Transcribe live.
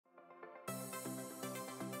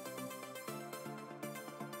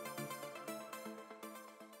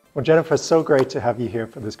Well, Jennifer, it's so great to have you here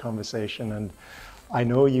for this conversation. And I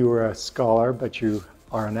know you are a scholar, but you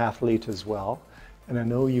are an athlete as well. And I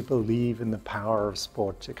know you believe in the power of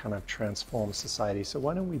sport to kind of transform society. So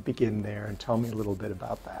why don't we begin there and tell me a little bit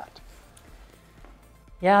about that?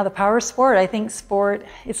 Yeah, the power of sport. I think sport,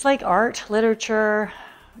 it's like art, literature,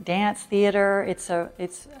 dance, theater. It's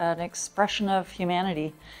an expression of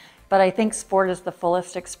humanity. But I think sport is the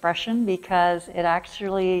fullest expression because it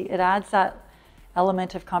adds that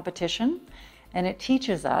element of competition, and it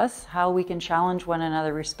teaches us how we can challenge one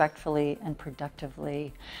another respectfully and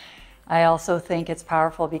productively. I also think it's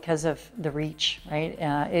powerful because of the reach, right?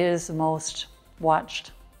 It is the most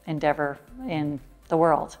watched endeavor in the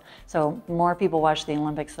world. So more people watch the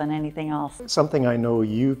Olympics than anything else. Something I know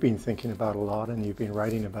you've been thinking about a lot and you've been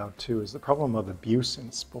writing about too is the problem of abuse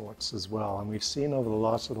in sports as well. And we've seen over the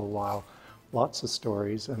last little while lots of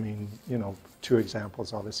stories. I mean, you know, two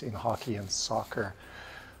examples obviously in hockey and soccer.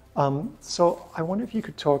 So I wonder if you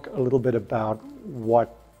could talk a little bit about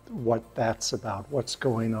what that's about, what's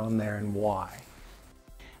going on there and why.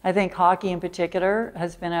 I think hockey in particular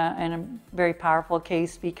has been a very powerful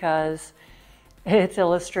case because it's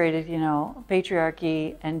illustrated, you know,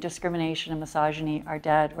 patriarchy and discrimination and misogyny are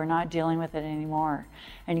dead. We're not dealing with it anymore.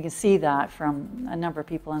 And you can see that from a number of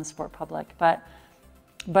people in the sport public.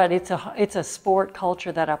 But it's a sport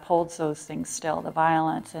culture that upholds those things still, the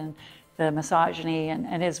violence and the misogyny,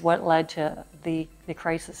 and is what led to the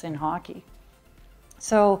crisis in hockey.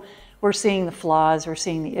 So we're seeing the flaws, we're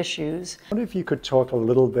seeing the issues. I wonder if you could talk a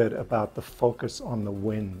little bit about the focus on the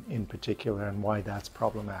win in particular and why that's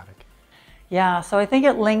problematic. Yeah, so I think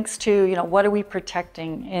it links to, you know, what are we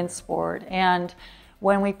protecting in sport? And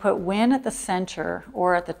when we put win at the center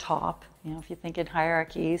or at the top, you know, if you think in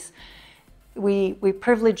hierarchies, we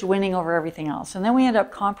privilege winning over everything else. And then we end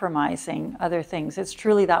up compromising other things. It's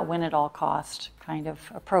truly that win at all cost kind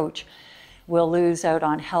of approach. We'll lose out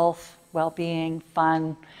on health, well-being,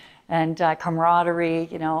 fun, and camaraderie,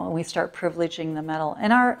 you know, and we start privileging the medal.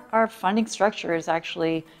 And our funding structure is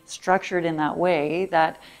actually structured in that way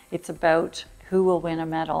that it's about who will win a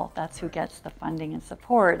medal. That's who gets the funding and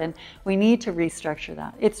support. And we need to restructure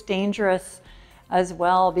that. It's dangerous as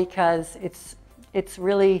well because it's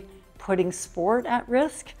really putting sport at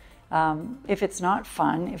risk. If it's not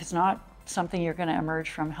fun, if it's not something you're going to emerge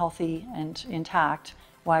from healthy and intact,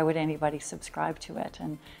 why would anybody subscribe to it?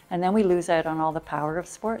 And then we lose out on all the power of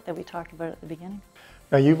sport that we talked about at the beginning.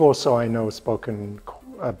 Now you've also, I know, spoken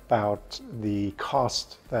about the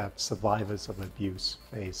cost that survivors of abuse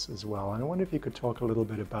face as well. And I wonder if you could talk a little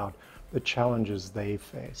bit about the challenges they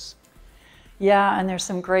face. Yeah, and there's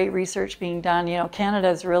some great research being done. You know, Canada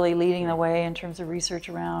is really leading the way in terms of research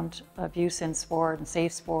around abuse in sport and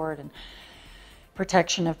safe sport and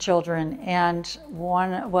protection of children. And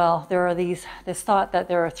there are this thought that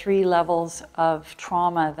there are 3 levels of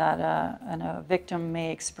trauma that a victim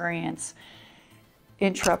may experience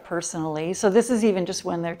intrapersonally. So this is even just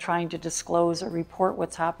when they're trying to disclose or report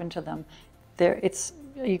what's happened to them.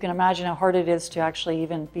 You can imagine how hard it is to actually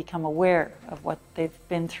even become aware of what they've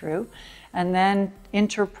been through. And then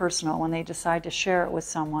interpersonal, when they decide to share it with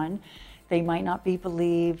someone, they might not be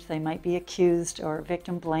believed, they might be accused or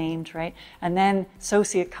victim blamed, right? And then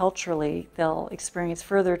socioculturally, they'll experience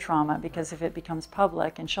further trauma because if it becomes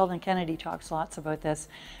public, and Sheldon Kennedy talks lots about this,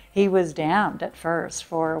 he was damned at first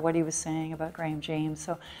for what he was saying about Graham James.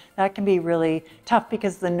 So that can be really tough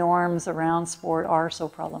because the norms around sport are so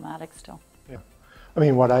problematic still. Yeah. I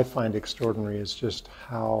mean, what I find extraordinary is just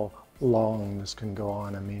how long this can go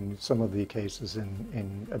on. I mean, some of the cases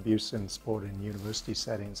in abuse in sport in university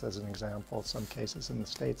settings, as an example, some cases in the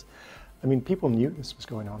States. I mean, people knew this was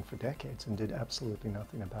going on for decades and did absolutely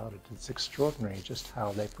nothing about it. It's extraordinary just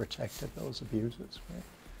how they protected those abusers, right?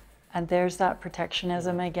 And there's that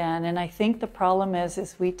protectionism again. And I think the problem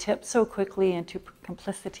is we tip so quickly into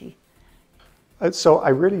complicity. So I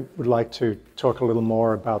really would like to talk a little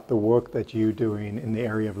more about the work that you're doing in the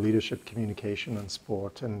area of leadership, communication, and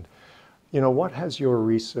sport. And, you know, what has your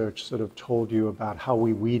research sort of told you about how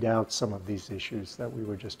we weed out some of these issues that we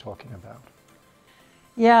were just talking about?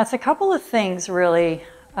 Yeah, it's a couple of things, really.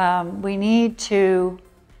 We need to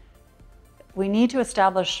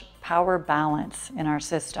establish power balance in our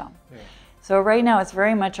system. Yeah. So right now it's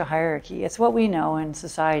very much a hierarchy. It's what we know in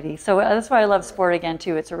society. So that's why I love sport again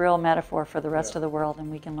too. It's a real metaphor for the rest of the world and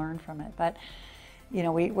we can learn from it. But you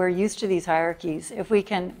know, we're used to these hierarchies. If we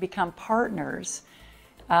can become partners,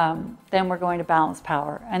 then we're going to balance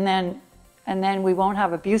power. And then we won't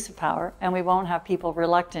have abuse of power and we won't have people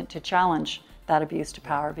reluctant to challenge that abuse to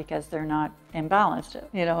power because they're not imbalanced,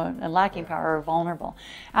 you know, and lacking power or vulnerable.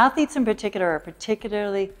 Athletes in particular are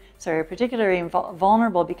particularly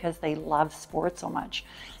vulnerable because they love sport so much.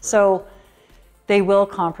 Right. So they will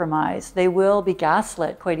compromise. They will be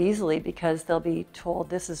gaslit quite easily because they'll be told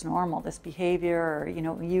this is normal, this behavior, or, you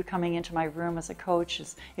know, you coming into my room as a coach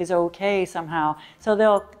is okay somehow. So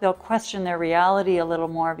they'll question their reality a little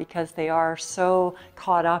more because they are so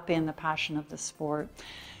caught up in the passion of the sport.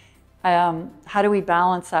 How do we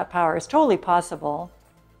balance that power? It's totally possible,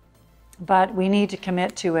 but we need to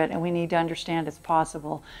commit to it, and we need to understand it's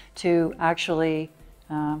possible to actually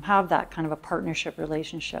have that kind of a partnership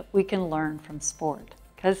relationship. We can learn from sport.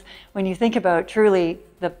 Because when you think about truly,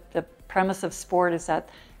 the premise of sport is that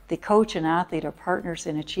the coach and athlete are partners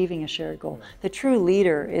in achieving a shared goal. The true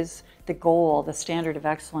leader is the goal, the standard of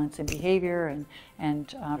excellence in behavior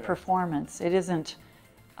and performance. It isn't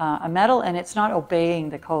a medal, and it's not obeying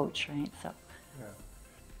the coach, right? So.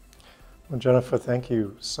 Well, Jennifer, thank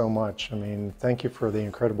you so much. I mean, thank you for the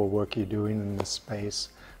incredible work you're doing in this space,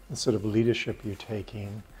 the sort of leadership you're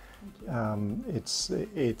taking.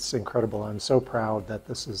 It's incredible. I'm so proud that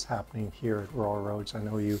this is happening here at Royal Roads. I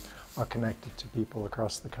know you are connected to people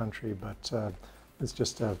across the country, but it's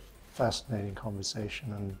just a fascinating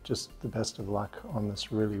conversation, and just the best of luck on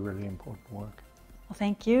this really, really important work. Well,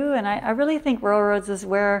 thank you. And I really think Royal Roads is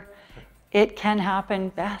where it can happen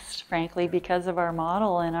best, frankly, because of our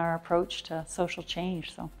model and our approach to social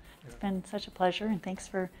change. So it's been such a pleasure, and thanks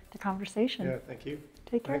for the conversation. Yeah, thank you.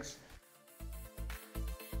 Take care. Thanks.